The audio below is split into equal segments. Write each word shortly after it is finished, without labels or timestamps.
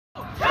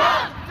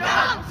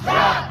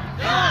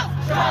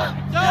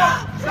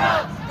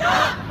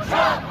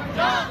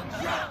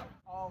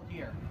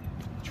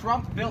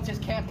Trump built his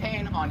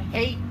campaign on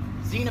hate,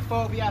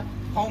 xenophobia,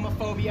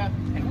 homophobia,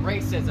 and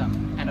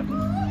racism.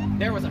 And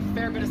there was a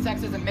fair bit of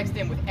sexism mixed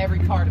in with every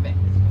part of it.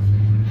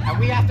 And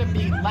we have to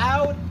be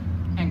loud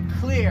and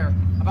clear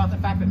about the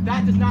fact that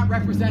that does not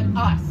represent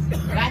us.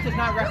 That does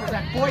not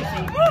represent Boise.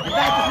 And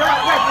that does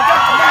not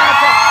represent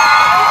America.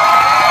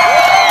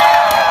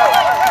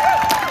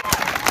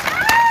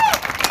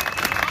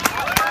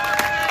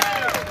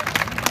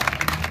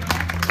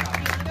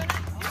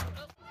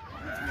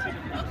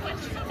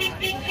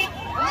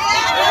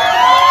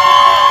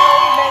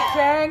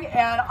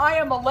 And I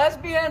am a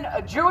lesbian,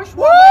 a Jewish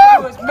woman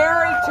who is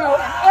married to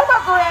an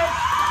immigrant.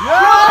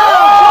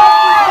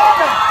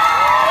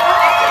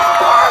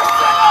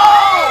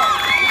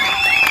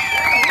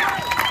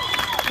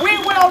 We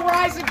will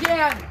rise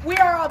again. We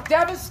are all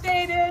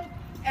devastated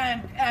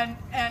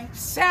and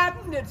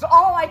saddened. It's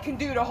all I can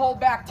do to hold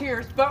back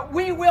tears, but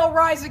we will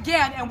rise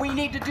again, and we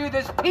need to do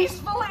this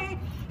peacefully,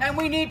 and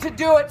we need to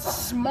do it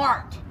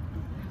smart.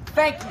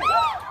 Thank you.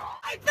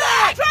 Fight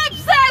back! Trump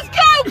says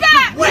go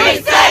back!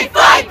 We say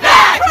fight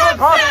back!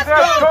 Trump says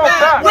go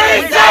back!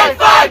 We say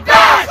fight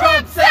back!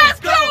 Trump says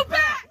go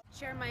back!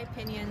 Share my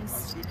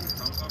opinions.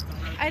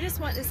 I just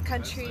want this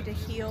country to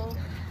heal.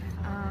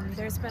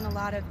 There's been a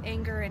lot of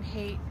anger and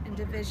hate and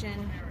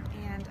division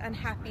and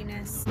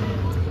unhappiness.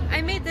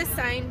 I made this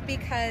sign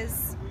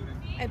because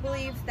I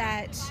believe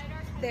that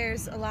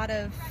there's a lot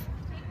of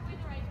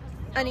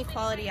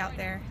inequality out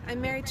there.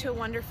 I'm married to a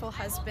wonderful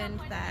husband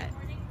that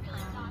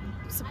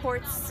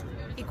supports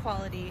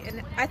equality,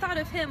 and I thought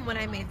of him when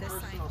I made this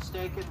sign. Personal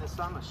stake in this.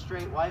 I'm a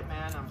straight white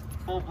man. I'm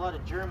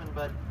full-blooded German,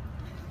 but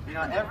you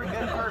know, every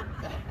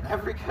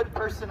good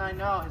person I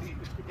know is,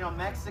 you know,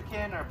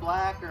 Mexican or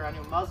black, or I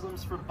knew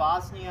Muslims from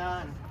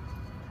Bosnia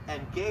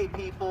and gay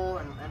people,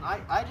 and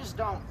I just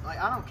don't, like,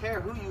 I don't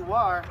care who you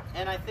are,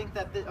 and I think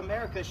that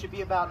America should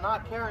be about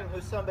not caring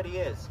who somebody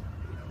is.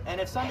 And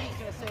if somebody's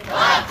going to say,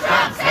 love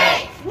Trump's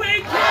hate!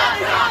 We love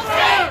Trump's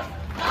hate!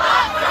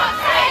 Love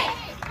Trump's hate!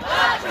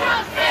 Love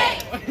Trump's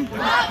hate!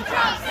 Love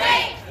Trump's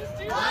hate!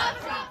 Love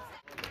Trump's hate!